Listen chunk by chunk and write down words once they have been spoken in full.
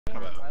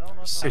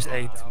There's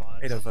eight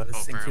of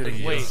us, including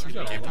you. Wait,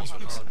 Cable's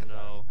with us.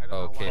 no.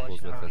 Oh,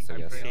 Cable's with us, I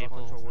guess. Hang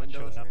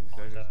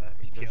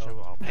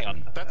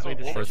on. That's Wait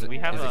a all. second. We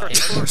have a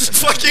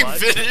Fucking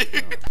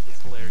video.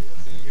 It's hilarious.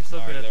 You're so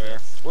good at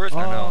this. Where's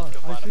I I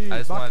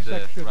just wanted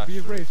to rush be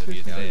through racist to the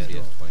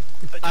advanced point.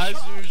 As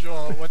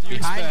usual, what do you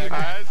expect?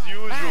 As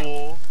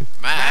usual.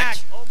 Mac,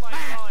 Oh my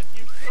god,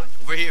 you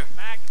over here.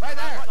 Mac, Right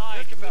there.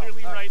 outside,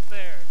 literally right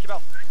there. Kibel,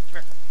 come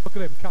here. Look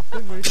at him,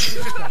 Captain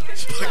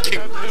Racist. Fucking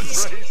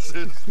Racist.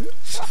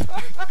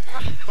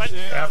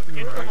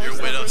 You're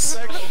with us.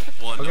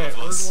 One Okay, of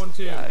where's us. 1,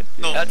 2?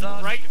 No, That's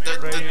right the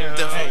there.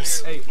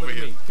 devils. Hey, look Over at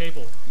here. me.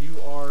 Cable, you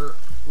are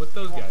with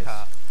those guys.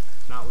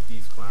 Not with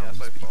these clowns.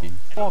 Speaking.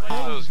 Oh,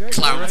 clowns.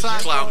 Clowns,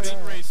 clowns,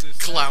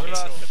 clowns.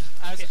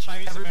 As a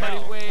Chinese Everybody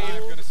male, wave.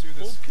 I'm gonna sue this.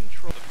 Hold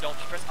control. Don't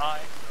just press I.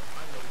 I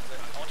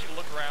want you to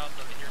look around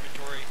in your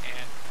inventory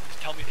and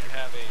just tell me if you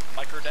have a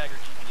micro dagger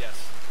GPS.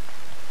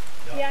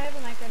 Yeah, I have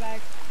a micro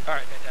bag.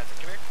 Alright, fantastic.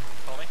 Come here.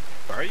 Follow me.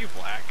 Why are you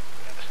black?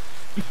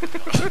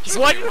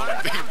 What?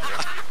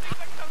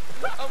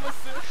 I'm a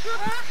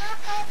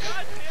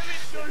God damn it,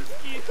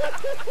 Dorsky.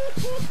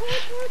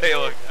 Hey,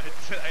 look,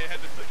 I had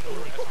to switch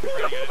over and ask my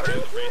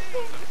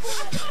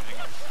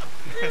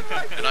friend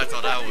And I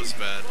thought that was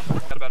bad.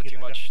 Not about it too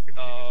much.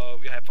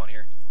 We have fun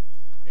here.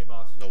 Hey,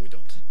 boss. No, we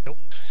don't. Nope.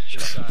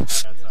 Just,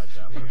 outside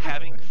that one.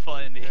 Having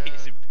fun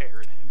is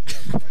imperative.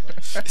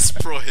 It's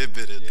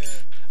prohibited.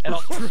 And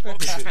also,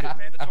 smoking is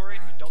mandatory.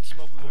 If you don't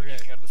smoke, we will be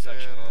kicking out of the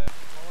section.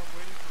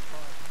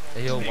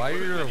 Hey, yo, why are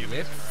your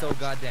lips so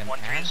goddamn One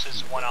Trace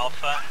is ashy? 1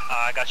 Alpha.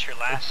 I got your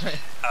last.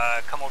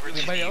 Come over to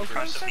Anybody the else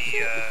front of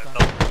have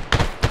the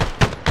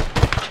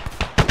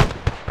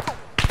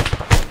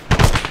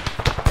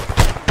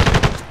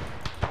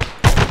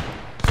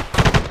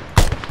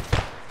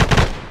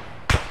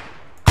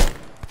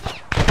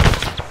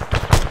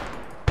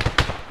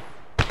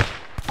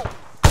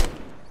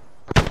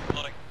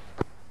Loading.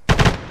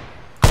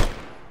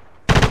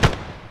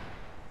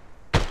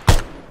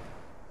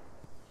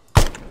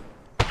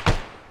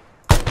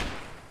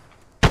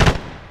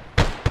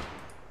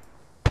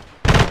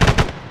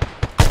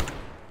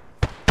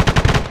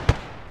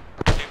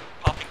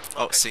 Popping smoke.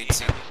 Oh, I seen.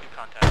 see new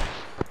contacts.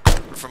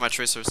 Look for my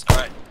tracers.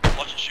 Alright,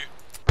 watch and shoot.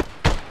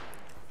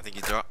 I think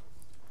he dropped.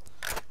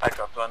 I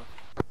dropped one.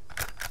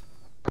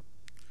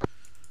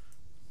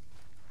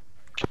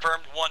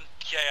 Confirmed 1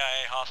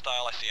 KIA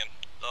hostile. I see him.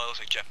 Oh, looks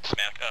like Jeff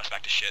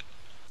smacked his shit.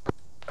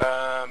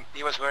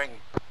 He was wearing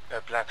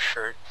a black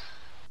shirt.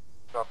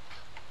 Dropped.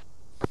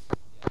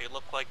 He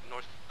looked like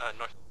north.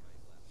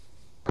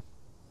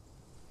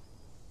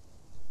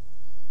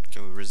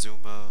 Can we resume?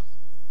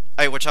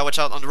 Hey, watch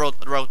out on the road,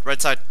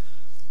 right side.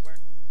 Where?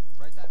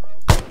 Right side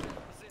road.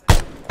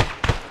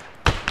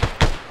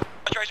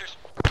 Tracers.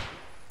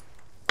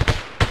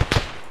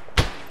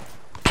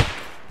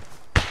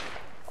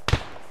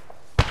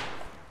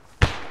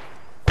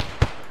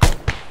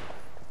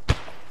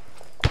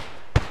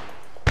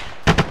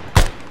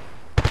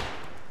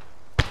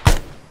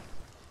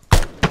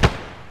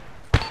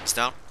 He's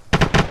down.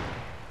 Alright,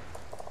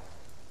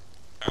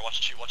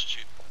 watch and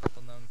shoot.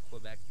 Well-known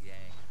Quebec gang.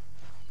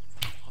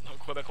 No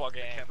Quebecois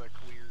gang.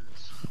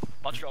 Quebecois.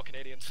 Montreal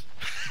Canadians.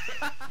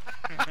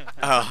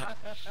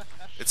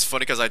 It's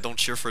funny because I don't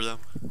cheer for them.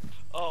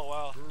 Oh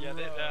wow. Yeah,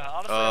 honestly,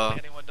 I don't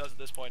think anyone does at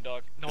this point,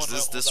 dog. No Is one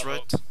this holds that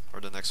right? vote.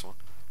 Or the next one?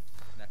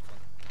 Next one.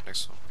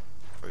 Next one.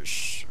 For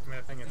sure. I mean,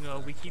 I think it's No,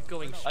 we keep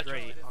going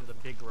straight on the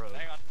big road.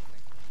 Hang on.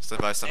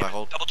 Stand by,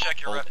 hold. Double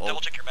check your Hold, hold.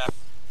 double check your map.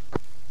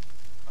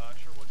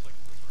 Sure looks like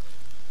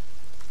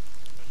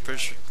Pretty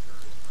sure.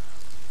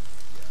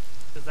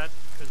 Because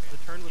the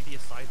turn would be a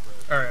side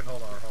road. Alright,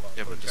 hold on.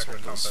 Yeah, but this Check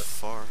one our goes compass.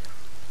 far.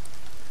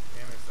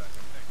 Give me a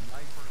second.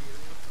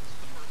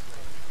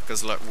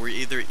 Because like, we're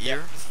either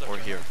here this is our or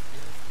turn. here.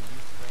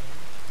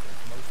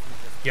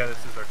 Yeah, this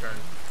is our turn.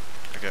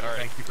 Okay. Alright.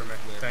 Thank you for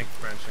mentioning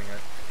it.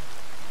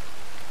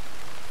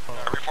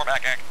 Reform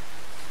back, Hank.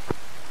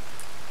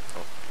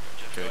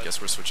 Okay, I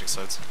guess we're switching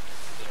sides.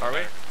 Are we?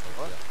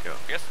 Yeah.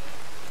 Yes.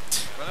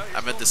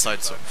 I'm at this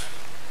side, so.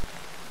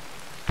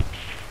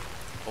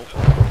 Oh.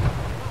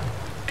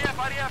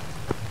 IDF.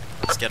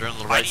 Scatter on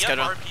the right, IDF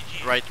scatter on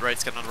RPG. right,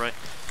 scatter on the right.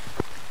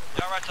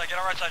 Get on right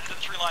side, into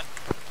the tree line.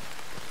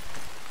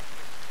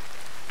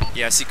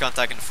 Yeah, I see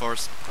contact in the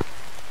forest.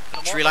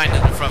 No Tree more? line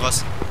in front of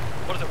us.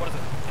 What is it?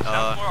 It's Uh,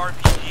 not more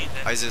RPG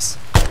than ISIS.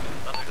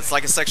 nothing. It's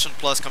like a section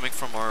plus coming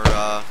from our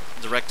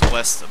direct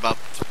west, about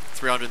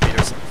 300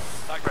 meters.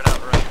 Knock right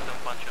out, right?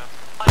 Don't punch up.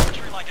 Line for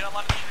tree line, get on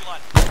line for tree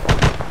line.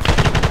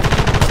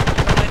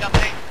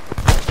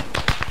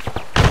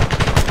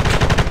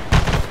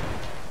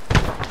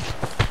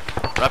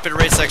 Rapid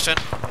raid section.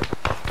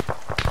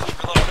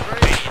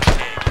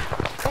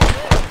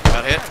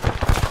 Got hit.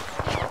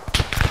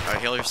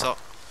 Alright, heal yourself.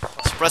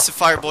 Suppressive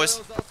fire,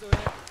 boys.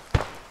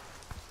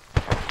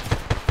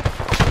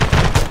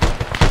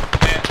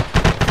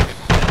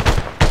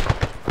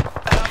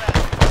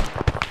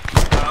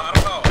 I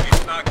don't know,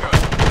 he's not good.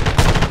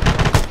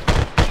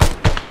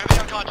 Maybe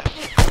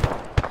unconscious.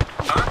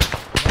 Huh?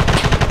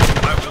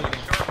 I will be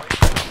shortly.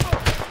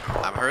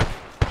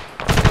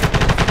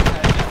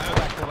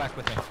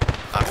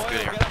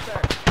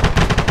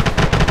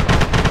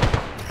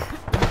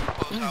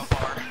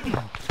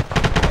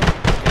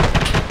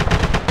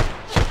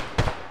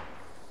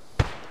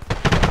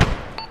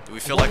 Do we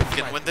feel like we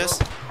can win this?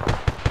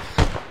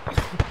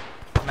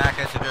 Mac,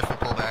 I suggest we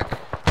pull back.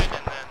 And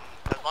then,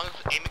 as long as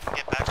Amy can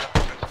get back up.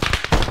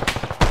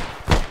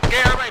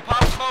 Okay, everybody, pop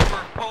them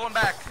over. Pull them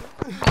back.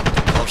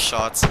 All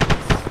shots.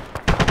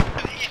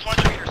 East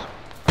 100 meters.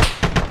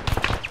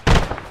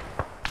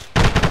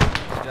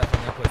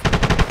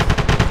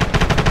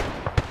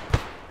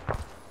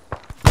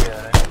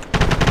 Yeah.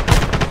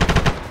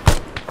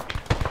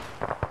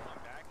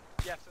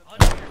 Yes.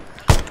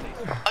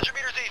 100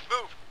 meters east,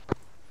 move.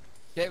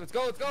 Okay, let's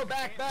go,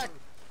 back. Back,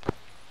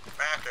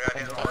 I got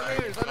hit.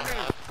 Alright,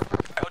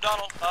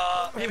 O'Donnell,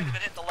 Amy's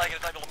been hit in the leg and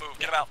is not able to move.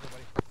 Get him out.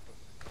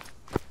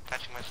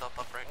 Patching myself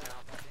up right now.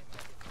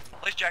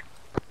 Please check.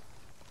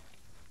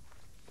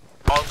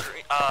 All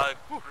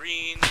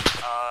green,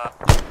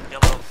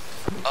 yellow.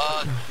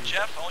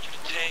 Jeff, I want you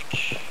to take,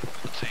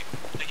 let's see,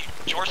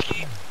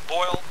 Jaworski,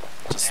 Boyle,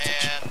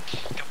 and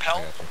Compel.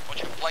 I want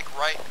you to flank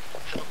right,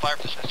 set the fire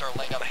position, and start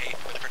laying down the hate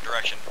from a different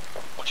direction.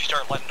 Once you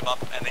start letting them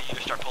up, and they either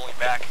start pulling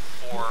back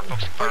or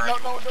focusing fire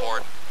and move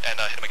forward and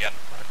hit them again.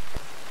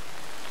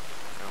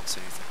 I don't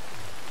see anything.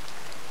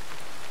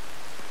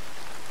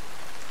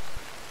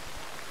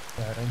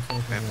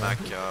 Okay, Mac,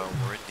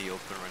 we're in the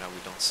open right now.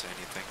 We don't see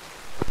anything.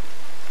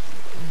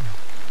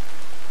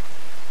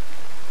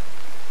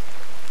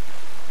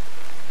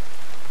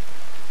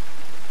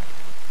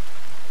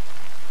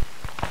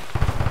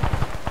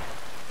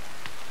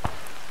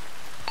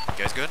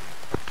 You guys good?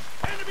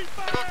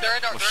 They're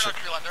in our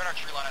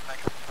tree line, I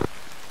think.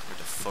 Where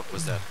the fuck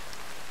was that?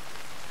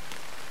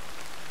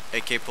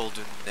 AK pull,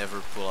 do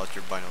never pull out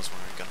your binos when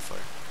you're in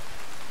gunfire.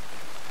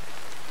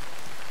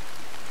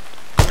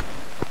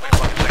 Wait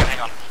 1 second,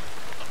 hang on.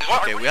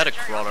 Okay, we had a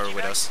crawler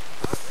with us.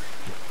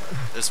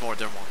 There's more,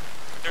 there's more.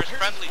 There's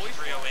friendly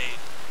 308.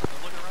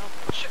 Look around.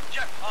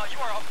 Jeff, you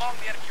are among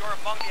the enemy. You are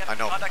among the enemy.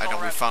 I know,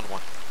 we found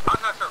one.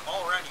 I'm not sure,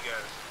 all around you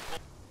guys.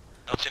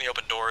 Don't see any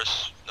open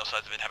doors, no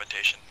signs of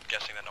inhabitation.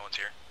 Guessing that no one's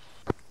here.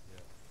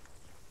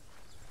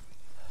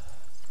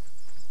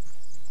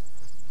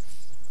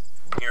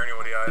 Hear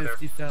anybody either?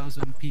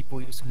 50,000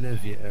 people used to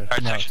live here.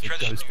 Alright, Now section it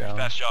transition goes to down.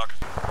 fast jog.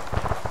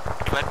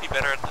 It might be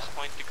better at this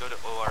point to go to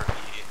ORV.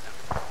 Yeah,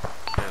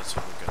 that's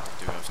what we're gonna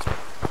do after.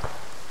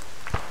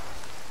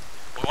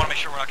 We want to make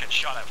sure we're not getting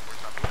shot at before we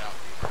start moving out.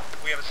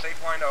 We have a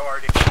safe line to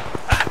ORD.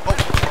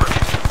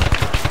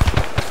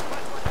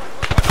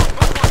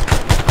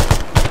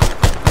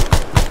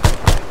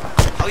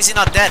 How is he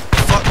not dead?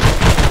 Fuck!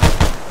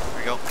 There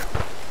we go.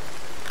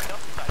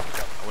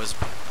 I was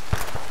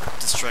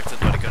distracted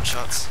by the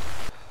gunshots.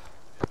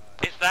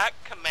 Is that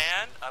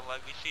command?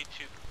 We see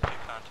two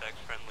contacts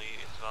friendly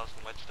in Sval's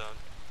and Whetstone.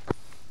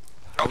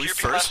 Are we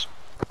first?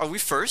 Are we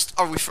first?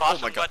 Are we first? Oh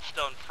my god.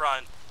 Whetstone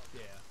front.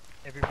 Yeah.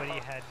 Everybody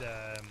had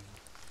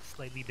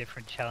slightly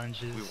different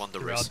challenges We won the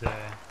throughout race.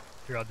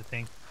 throughout the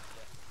thing.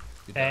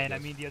 And I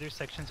mean, the other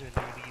sections are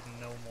literally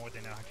no more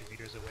than 100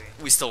 meters away.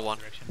 We still won.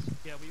 Directions.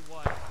 Yeah, we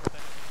won.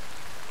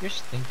 You're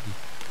stinky.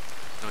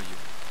 No, you.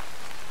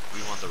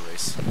 We won the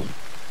race.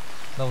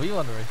 No, we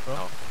won the race, bro.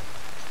 No.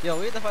 Yo,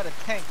 we had to fight a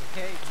tank,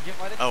 okay? Did you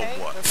fight a Oh, tank?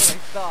 what? That's what I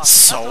thought.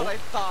 So? That's what I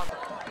thought.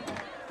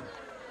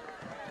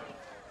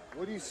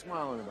 What are you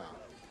smiling about?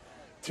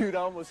 Dude, I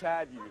almost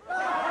had you.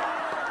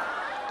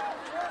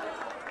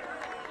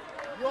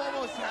 You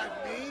almost had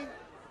me?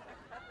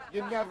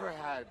 You never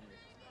had me.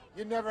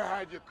 You never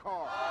had your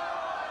car.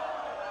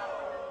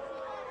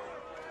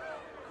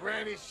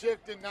 Granny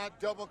shifting, not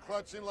double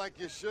clutching like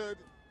you should.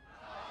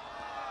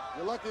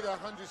 You're lucky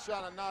that 100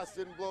 shot of NOS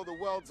didn't blow the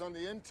welds on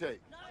the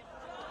intake.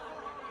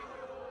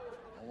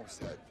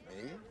 Almost had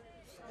me.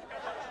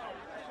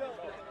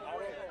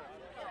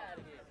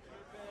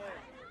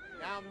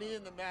 Now me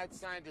and the mad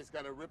scientist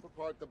gotta rip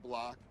apart the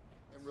block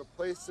and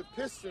replace the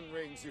piston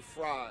rings you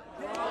fried.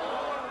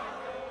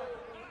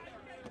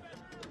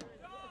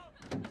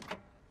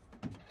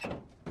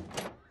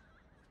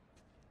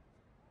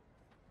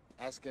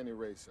 Ask any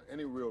racer,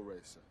 any real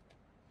racer.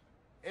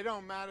 It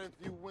don't matter if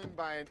you win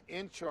by an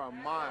inch or a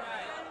mile.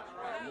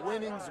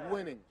 Winning's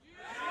winning.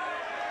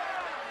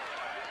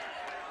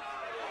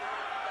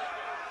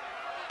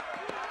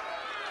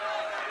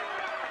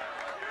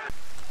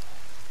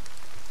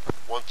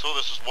 One, two,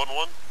 this is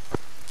 1-1.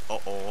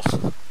 Uh-oh.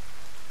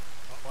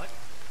 What?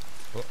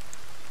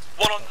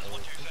 One on this,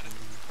 1-2, send it.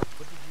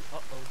 What did you?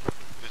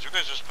 Did you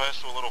guys just pass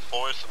through a little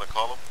forest in the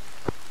column?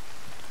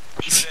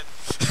 Shoot it.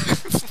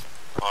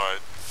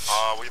 Alright.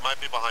 We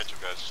might be behind you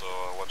guys, so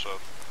watch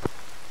out.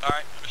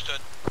 Alright,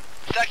 understood.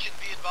 Section,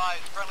 be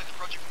advised. Friendly's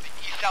approaching from the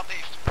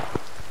east-southeast.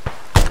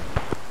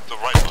 The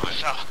right behind.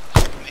 South.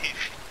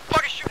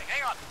 Fucking shooting,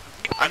 hang on.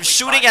 I'm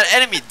shooting at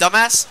enemy,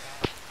 dumbass!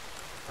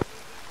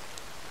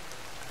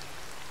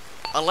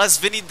 Unless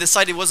Vinny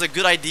decided it was a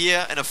good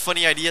idea and a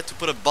funny idea to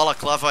put a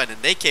balaclava and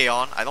an AK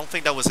on, I don't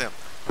think that was him.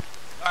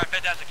 Alright,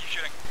 fantastic, keep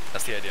shooting.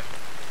 That's the idea.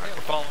 Alright,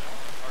 we're following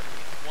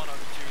RB1,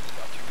 RB2,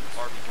 then to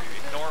RB3.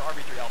 Ignore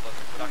RB3 Alpha.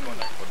 We're not going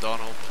there.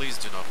 O'Donnell, please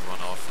do not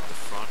run off in the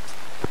front.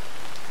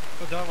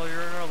 O'Donnell,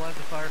 you're in our line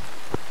of fire.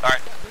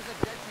 Alright. There's a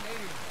dead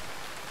Canadian.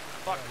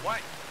 Fuck, why?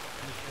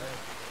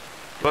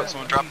 But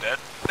someone dropped dead.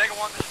 Mega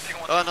 1, this is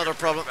Oh, another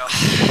problem. Little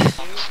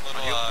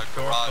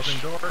garage. Open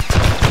door.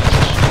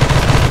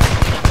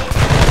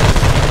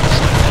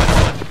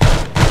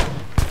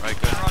 Right,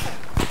 good.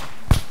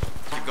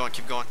 Keep going,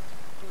 keep going.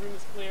 The room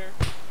is clear.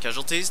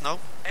 Casualties? No?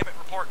 Abbott,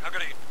 report. How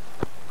good are you?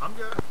 I'm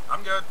good.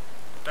 I'm good.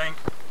 Thank.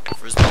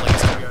 First building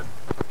is Good.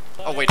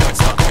 Oh wait, no, it's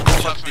not. Where the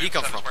fuck did he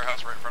come from?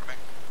 Warehouse right in front of me.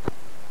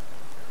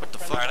 What the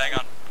fuck? Alright, hang on.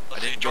 I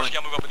Let's see. didn't George, join.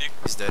 I'll move up with you.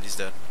 He's dead, he's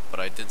dead. But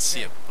I didn't see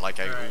him. Like,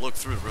 I Alright. looked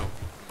through the room.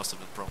 He must have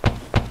been prone.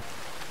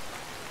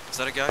 Is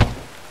that a guy?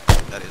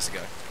 That is a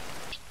guy.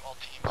 All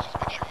teams, just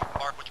make sure you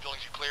mark which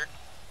buildings you clear.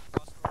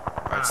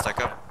 Alright,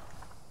 stack up.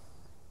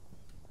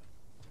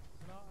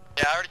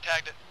 Yeah, I already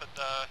tagged it, but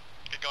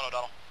get going,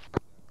 O'Donnell.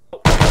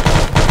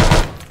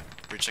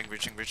 Breaching,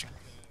 breaching, breaching.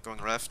 Going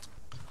left.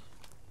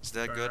 Is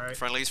that Right, good? right.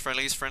 Friendlies,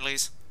 friendlies,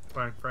 friendlies.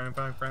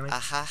 Friendly.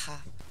 Ahaha.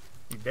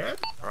 You dead?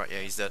 Alright, yeah,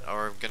 he's dead.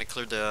 We're gonna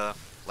clear the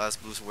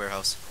last blue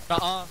warehouse.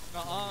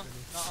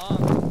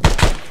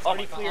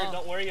 Already cleared,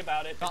 don't worry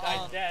about it. The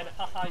guy's dead.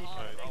 Haha, you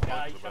shot a dead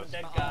guy. You shot a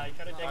dead guy. You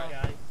shot a dead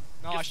guy.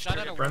 No, I shot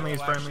at a Friendlies,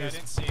 window. Actually, I friendlies.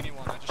 didn't see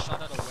anyone. I just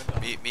shot at a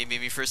window.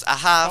 Me first.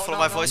 Aha, No, follow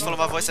no, my no, voice, no, follow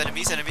no, my voice. no.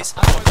 Enemies, enemies. I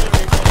was there.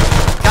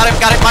 Got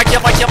him, my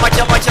kill.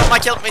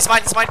 It's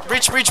mine, it's mine.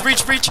 Breach.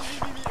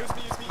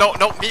 No,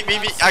 me.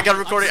 I got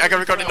recording.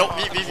 No,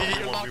 me.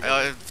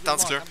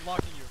 Town's clear. I'm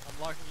locking you.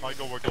 I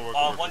go, work.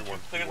 1-2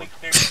 clearly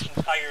cleared this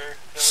entire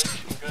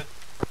village. We're good.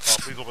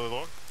 Please open the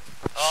door.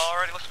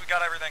 Alrighty, looks like we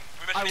got everything.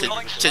 We missed any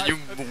buildings? Can you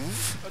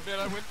move? Admit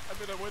I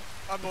win.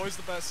 I'm always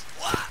the best.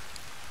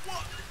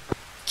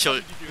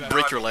 Kill,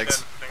 break your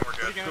legs. Think we're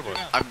good. Good one.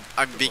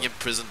 I'm being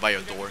imprisoned by a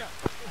door.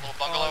 Little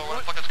bungalow, what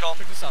the fuck it's called?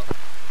 Check this out.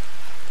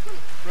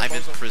 I'm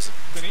in prison.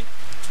 Vinny,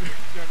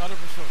 you're another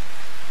person.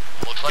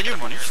 Looks like you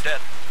everyone here is dead.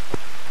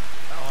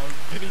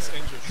 Vinny's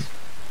injured.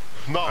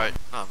 No. Alright,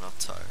 no, I'm not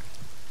tired.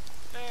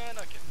 And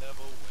I can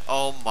never win.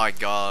 Oh my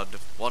god,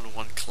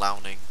 1-1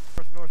 clowning.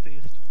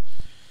 Northeast.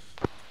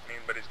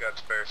 But he's got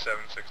spare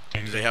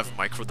 7.62. Do they have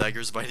micro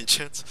daggers by any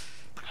chance?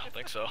 I don't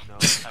think so. No.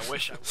 I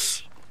wish.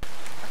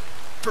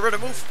 Prepare to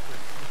move.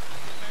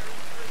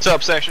 What's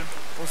up, section?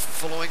 We're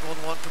following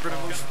 1-1, prepare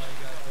to move.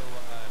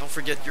 Don't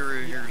forget your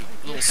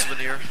little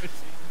souvenir.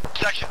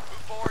 Section, move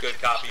forward. Good to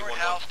copy, the 1-1.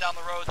 house down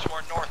the road to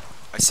our north.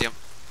 I see him.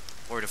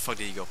 Where the fuck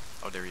did he go?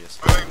 Oh, there he is.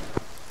 Moving.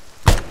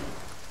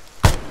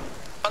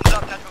 Guns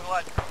up, tactical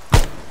glide.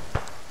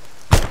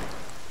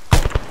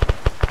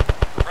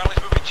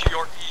 Friendly's moving to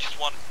your east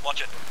one.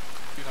 Watch it.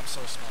 Dude, I'm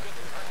so smart.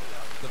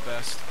 The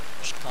best.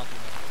 Just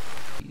compliment.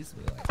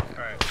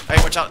 Alright. Hey,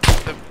 watch out.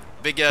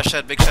 Big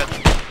shed, big shed.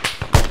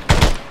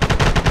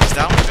 He's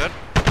down, good.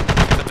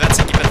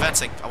 Keep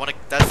advancing. I want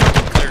that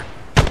fucking clear.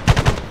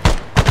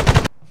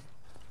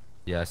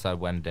 Yeah, I saw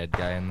one dead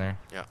guy in there.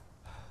 Yeah.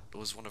 It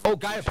was one of Oh,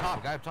 guy up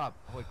top.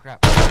 Holy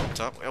crap.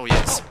 Top? Oh,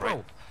 yes,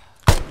 right.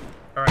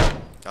 Alright.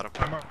 Got him.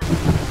 I'm up.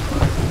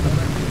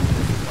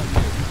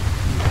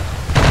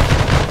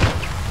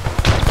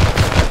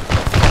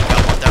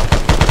 Got one down.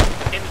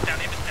 Aim is down.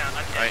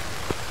 I'm dead. Right.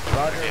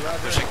 Okay, I'm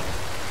pushing.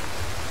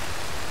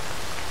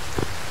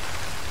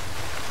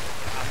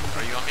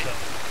 Are you on me?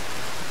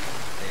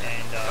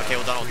 And, Okay,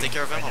 well, Donald, take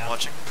care of him. right I'm now.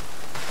 watching.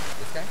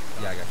 This guy?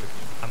 Yeah, I got you.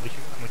 I'm with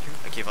you.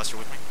 Okay, Voss, you're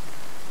with me.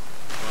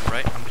 Going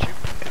right. I'm with you.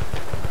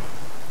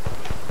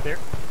 Clear.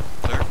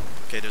 Clear.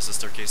 Okay, there's a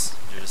staircase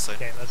near this side.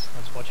 Okay, let's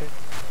watch it.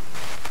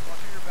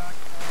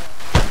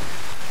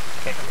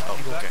 Okay, Oh,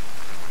 you go. okay.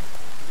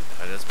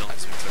 That's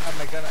buildings we took. Oh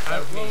my god, that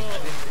was me.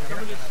 I didn't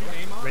Someone just shoot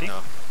aim off? Ready?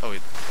 No. Oh,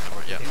 wait.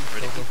 Number, yeah, Okay,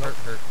 ready. go.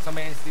 Hurt.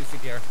 Somebody needs to do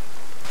CPR.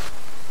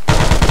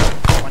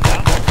 One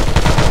down.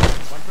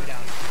 One down.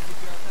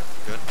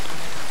 Good.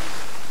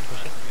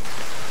 Push it.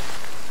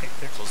 Okay,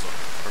 clear. Close door.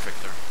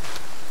 Perfect there.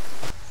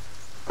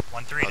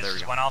 1-3, Oh, there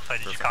this we is go. 1 Alpha.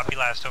 Did you Perfect. copy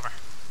last? Over.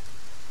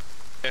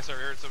 Yes, sir.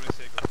 I heard somebody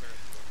say go clear.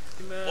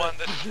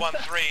 This is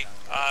 1-3.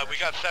 We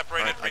got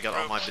separated, Right, I got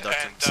all my regrouped,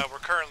 deductions. and we're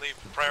currently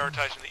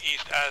prioritizing the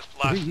east as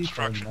last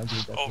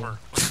instructions. Over.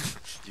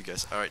 You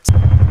guys. Alright.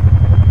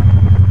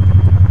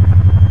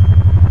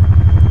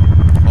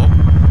 Oh.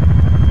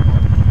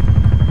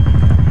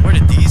 Where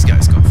did these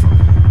guys come from?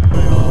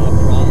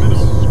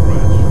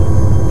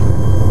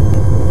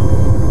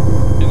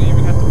 Didn't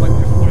even have to wipe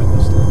my forehead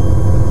this time.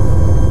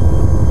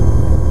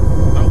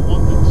 That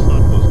one that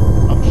sun was.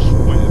 I'm just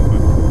waiting for.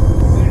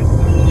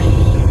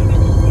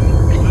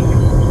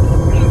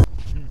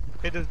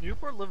 Hey, does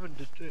Newport live in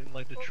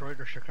like Detroit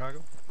or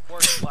Chicago?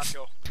 Where's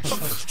Glasgow?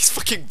 He's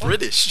fucking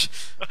British.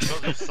 Does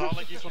he sound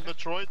like he's from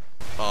Detroit?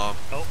 Oh.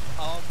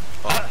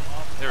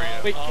 There we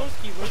go. Wait,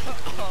 Trotsky, where's the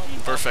Carl G?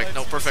 Perfect.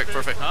 No, perfect.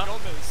 Huh?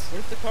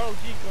 Where's the Carl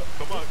G?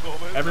 Come on,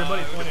 Gomez.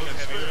 Everybody pointing at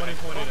him. Everybody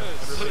pointing at him.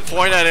 Everybody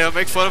Point at him.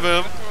 Make fun of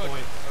him.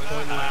 point.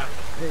 Point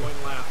left. Point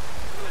left.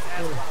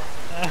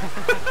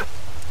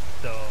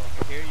 So,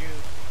 Hear you.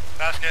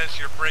 Vasquez,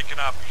 you're breaking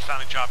up. You're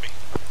sounding choppy.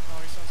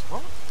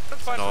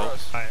 That's fine No. for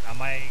us. alright,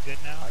 am I good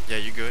now? Yeah,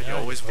 you good? You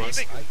always be.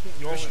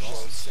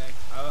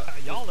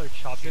 Y'all are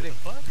choppy as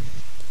fuck.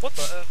 What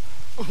the?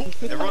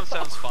 Everyone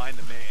sounds fine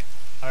to me.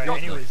 Alright, Y'all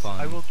anyways, fun.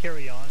 I will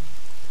carry on,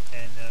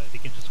 and they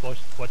can just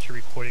watch a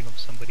recording of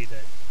somebody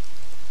that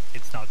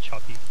it's not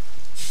choppy.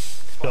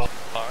 So,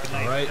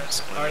 Alright,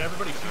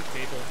 everybody shoot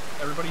Cable.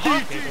 Everybody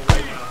shoot Cable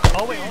right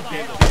now. oh wait, hold on.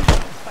 Cable.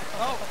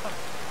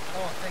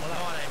 Oh, thank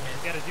God I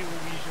missed. We gotta do what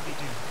we usually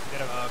do. We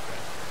gotta,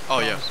 Okay. Oh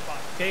yeah.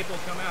 Cable,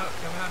 come out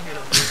here.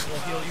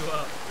 We'll heal you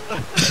up.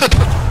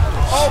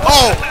 Oh!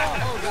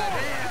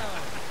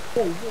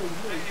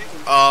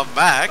 Whoa.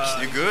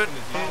 Max, you good?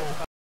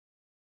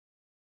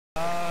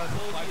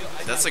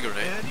 That's a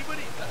grenade.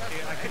 Anybody?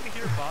 Okay, I couldn't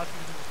hear boss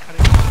because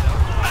he was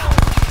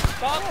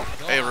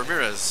cutting. Hey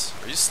Ramirez,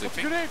 are you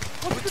sleeping?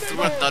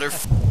 Threw another.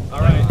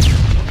 Alright,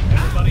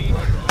 everybody.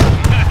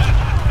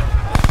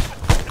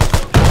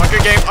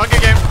 Hunger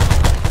game.